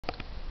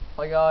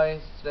Hi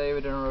guys, today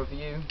we're doing a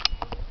review.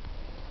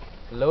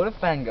 Loaded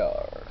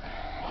Vanguard.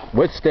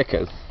 With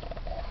stickers.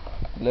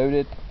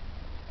 Loaded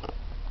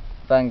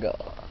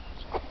Vanguard.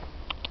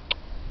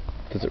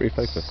 Does it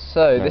refocus?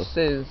 So No. this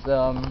is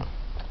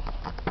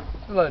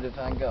Loaded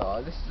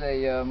Vanguard. This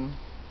is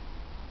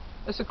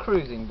it's a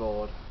cruising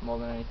board more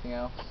than anything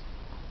else.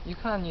 You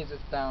can use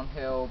it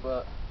downhill,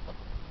 but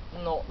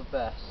not the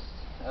best.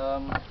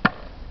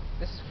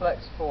 This is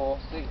Flex 4,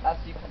 so as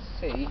you can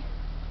see,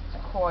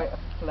 it's quite a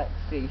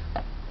flexy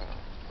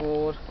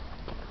board.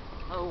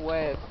 It'll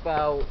weigh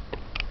about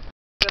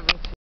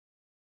 70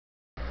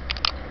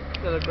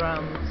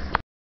 kilograms.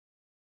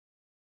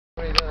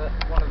 Probably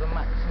one of the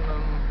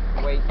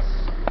maximum weights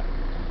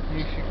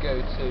you should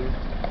go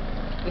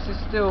to. This is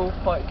still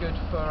quite good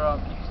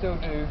for you can still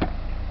do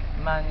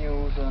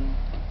manuals and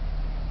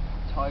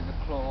tiger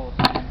claws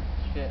and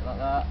shit like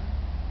that.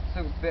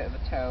 Still a bit of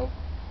a tail.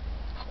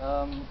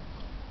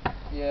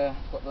 Yeah,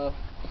 got the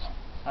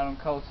Adam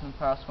Colton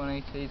Paris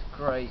 180s,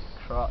 great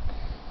truck.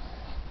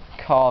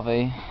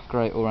 Carvey,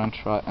 great all-round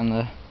truck, and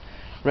the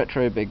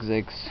retro big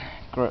zigs,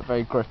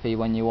 very grippy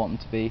when you want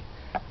them to be,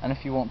 and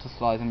if you want to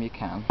slide them you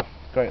can.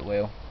 Great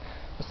wheel.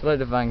 Just a load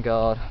of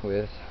Vanguard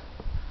with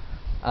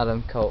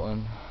Adam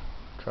Colton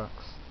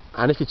trucks.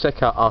 And if you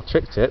check out our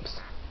trick tips,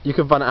 you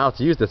can find out how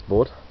to use this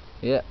board.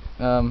 Yeah.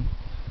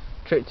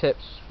 Trick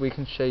tips, we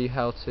can show you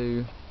how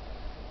to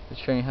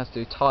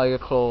do tiger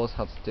claws,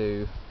 how to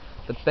do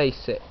the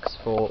basics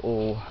for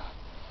all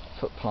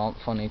foot plant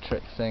funny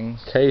trick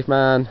things.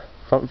 Caveman,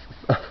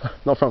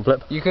 not front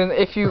flip. You can,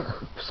 if you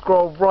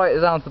scroll right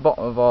down to the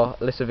bottom of our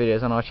list of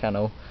videos on our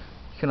channel,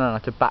 you can learn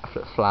how to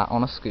backflip flat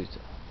on a scooter.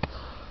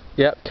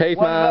 Yep, caveman.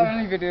 One of the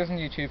only videos on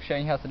YouTube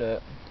showing you how to do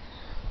it.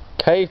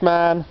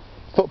 Caveman,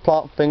 foot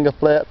plant finger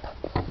flip,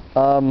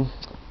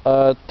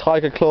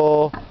 tiger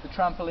claw. The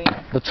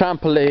trampoline. The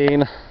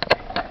trampoline.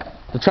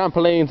 The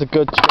trampoline's a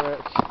good trick.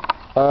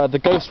 The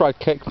ghost ride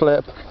kick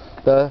flip.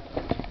 The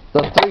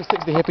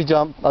 360 hippie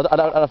jump. I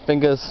don't have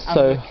fingers, And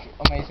so.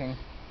 amazing.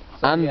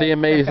 And yeah, the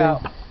amazing, check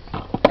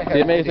out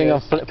the amazing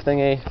videos. flip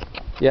thingy.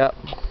 Yep.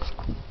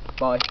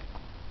 Bye.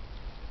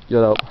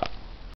 You're up.